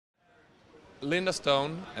Linda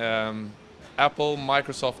Stone, Apple,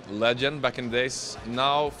 Microsoft legend back in the days,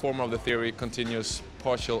 now form of the theory, continuous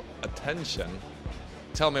partial attention.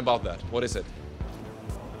 Tell me about that. What is it?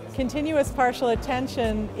 Continuous partial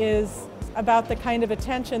attention is about the kind of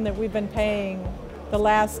attention that we've been paying the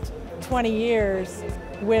last 20 years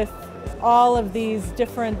with all of these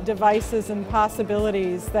different devices and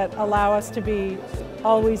possibilities that allow us to be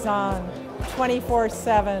always on,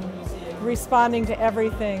 24/7, responding to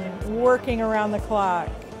everything, working around the clock.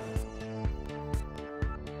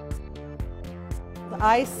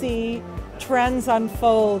 I see trends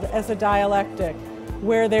unfold as a dialectic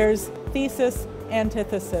where there's thesis,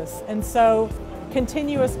 antithesis. And so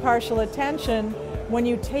continuous partial attention, when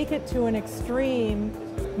you take it to an extreme,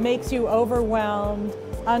 makes you overwhelmed,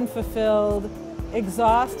 unfulfilled,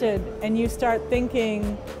 exhausted, and you start thinking,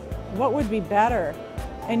 what would be better?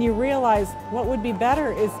 And you realize what would be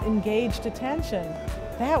better is engaged attention.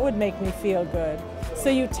 That would make me feel good. So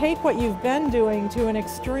you take what you've been doing to an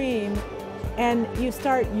extreme and you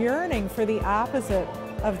start yearning for the opposite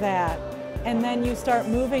of that. And then you start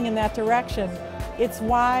moving in that direction. It's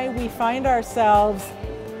why we find ourselves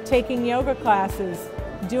taking yoga classes,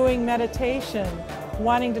 doing meditation,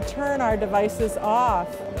 wanting to turn our devices off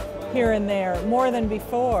here and there more than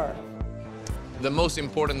before. The most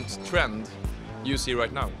important trend you see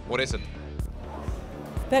right now, what is it?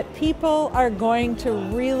 That people are going to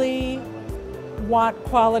really want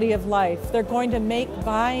quality of life. They're going to make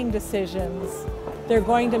buying decisions. They're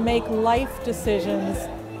going to make life decisions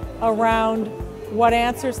around what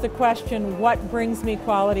answers the question, what brings me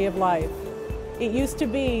quality of life? It used to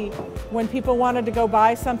be when people wanted to go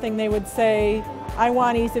buy something, they would say, I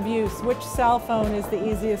want ease of use. Which cell phone is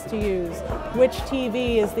the easiest to use? Which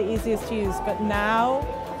TV is the easiest to use? But now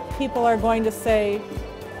people are going to say,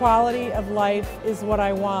 quality of life is what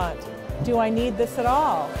I want. Do I need this at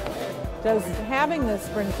all? Does having this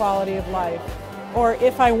bring quality of life? Or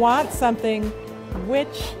if I want something,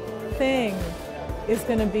 which thing is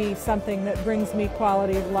going to be something that brings me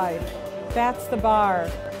quality of life? That's the bar.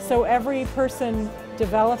 So every person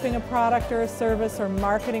developing a product or a service or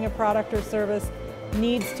marketing a product or service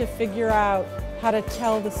needs to figure out how to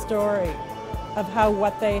tell the story of how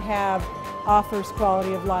what they have offers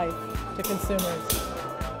quality of life to consumers.